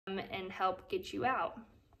and help get you out.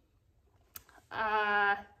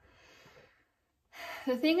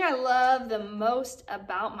 The thing I love the most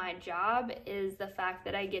about my job is the fact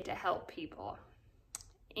that I get to help people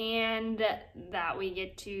and that we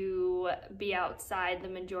get to be outside the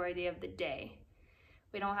majority of the day.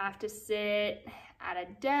 We don't have to sit at a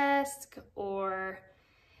desk or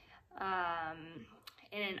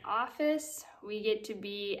in an office. We get to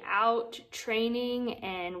be out training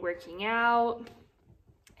and working out.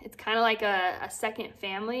 It's kind of like a second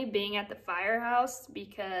family being at the firehouse,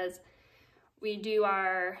 because we do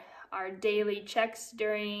our daily checks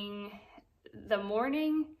during the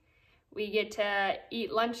morning. We get to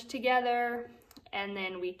eat lunch together, and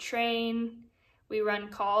then we train. We run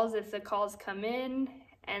calls if the calls come in,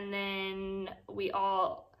 and then we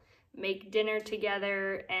all make dinner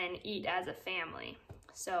together and eat as a family.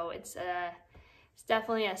 So it's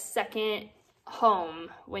definitely a second home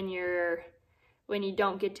when you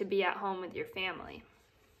don't get to be at home with your family.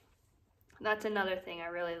 That's another thing I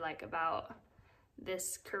really like about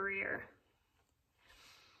this career.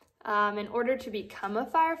 In order to become a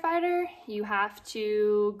firefighter, you have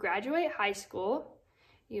to graduate high school.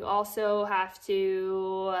 You also have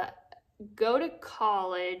to go to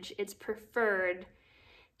college. It's preferred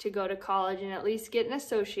to go to college and at least get an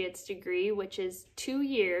associate's degree, which is 2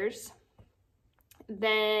 years.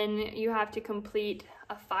 Then you have to complete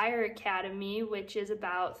a fire academy, which is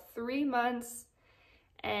about 3 months,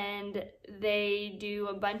 and they do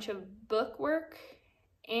a bunch of book work,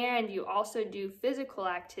 and you also do physical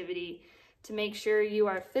activity to make sure you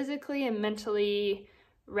are physically and mentally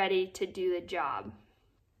ready to do the job.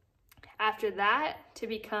 After that, to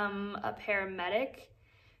become a paramedic,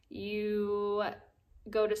 you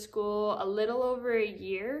go to school a little over a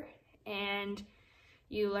year, and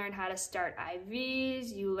you learn how to start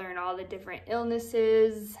IVs, you learn all the different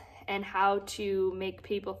illnesses and how to make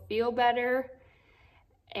people feel better,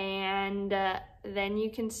 and then you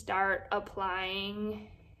can start applying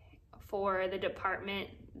for the department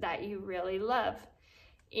that you really love.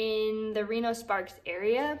 In the Reno-Sparks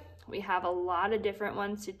area, we have a lot of different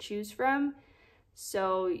ones to choose from,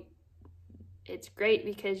 so it's great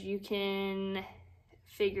because you can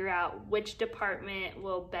figure out which department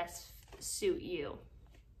will best suit you.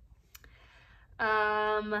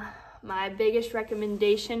 My biggest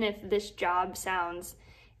recommendation, if this job sounds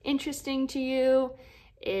interesting to you,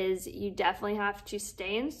 is you definitely have to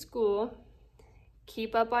stay in school,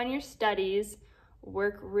 keep up on your studies,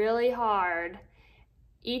 work really hard,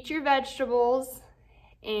 eat your vegetables,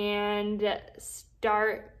 and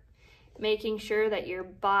start making sure that your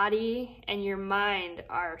body and your mind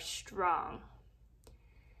are strong.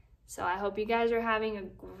 So I hope you guys are having a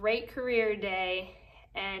great career day,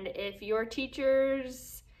 and if your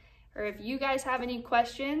teachers or if you guys have any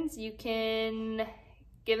questions, you can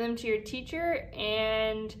give them to your teacher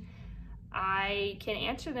and I can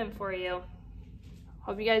answer them for you.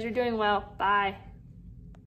 Hope you guys are doing well. Bye.